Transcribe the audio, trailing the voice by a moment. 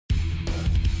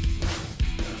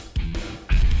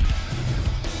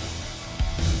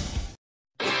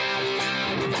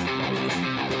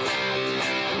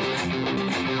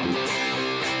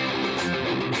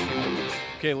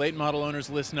Okay, late model owners,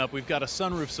 listen up. We've got a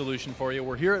sunroof solution for you.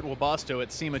 We're here at Webasto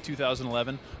at SEMA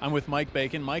 2011. I'm with Mike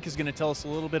Bacon. Mike is going to tell us a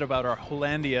little bit about our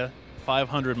Hollandia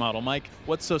 500 model. Mike,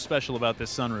 what's so special about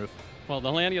this sunroof? Well, the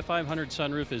Hollandia 500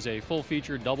 sunroof is a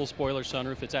full-featured double spoiler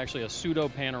sunroof. It's actually a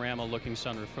pseudo-panorama looking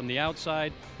sunroof. From the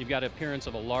outside, you've got the appearance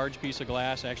of a large piece of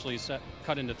glass, actually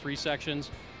cut into 3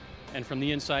 sections. And from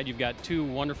the inside, you've got 2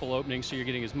 wonderful openings, so you're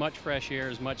getting as much fresh air,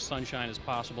 as much sunshine as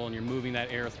possible, and you're moving that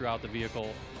air throughout the vehicle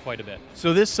quite a bit.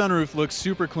 So this sunroof looks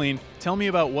super clean. Tell me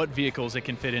about what vehicles it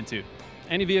can fit into.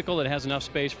 Any vehicle that has enough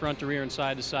space front to rear and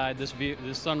side to side, this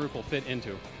sunroof will fit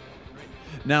into.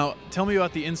 Now, tell me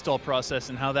about the install process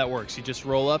and how that works. You just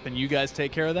roll up and you guys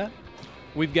take care of that?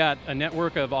 We've got a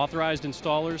network of authorized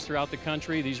installers throughout the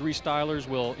country. These restylers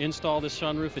will install this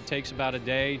sunroof. It takes about a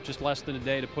day, just less than a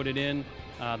day to put it in.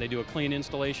 They do a clean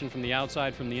installation from the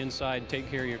outside, from the inside, take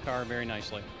care of your car very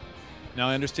nicely. Now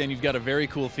I understand you've got a very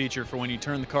cool feature for when you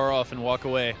turn the car off and walk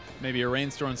away. Maybe a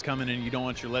rainstorm's coming and you don't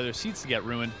want your leather seats to get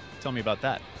ruined. Tell me about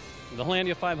that. The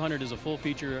Hollandia 500 is a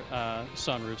full-feature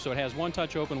sunroof, so it has one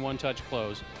touch open, one touch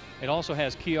close. It also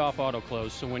has key off, auto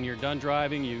close, so when you're done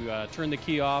driving, you turn the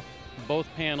key off, both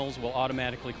panels will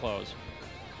automatically close.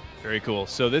 Very cool.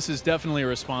 So this is definitely a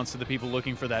response to the people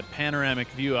looking for that panoramic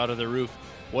view out of the roof.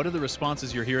 What are the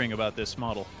responses you're hearing about this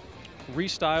model?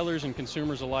 Restylers and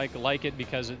consumers alike like it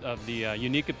because of the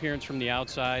unique appearance from the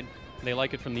outside. They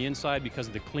like it from the inside because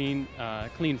of the clean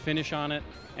finish on it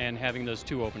and having those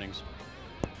 2 openings.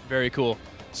 Very cool.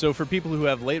 So for people who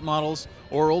have late models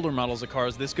or older models of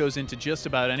cars, this goes into just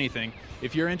about anything.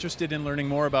 If you're interested in learning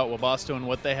more about Webasto and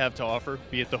what they have to offer,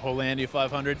 be it the Hollandia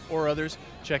 500 or others,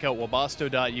 check out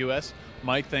webasto.us.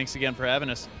 Mike, thanks again for having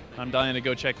us. I'm dying to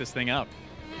go check this thing out.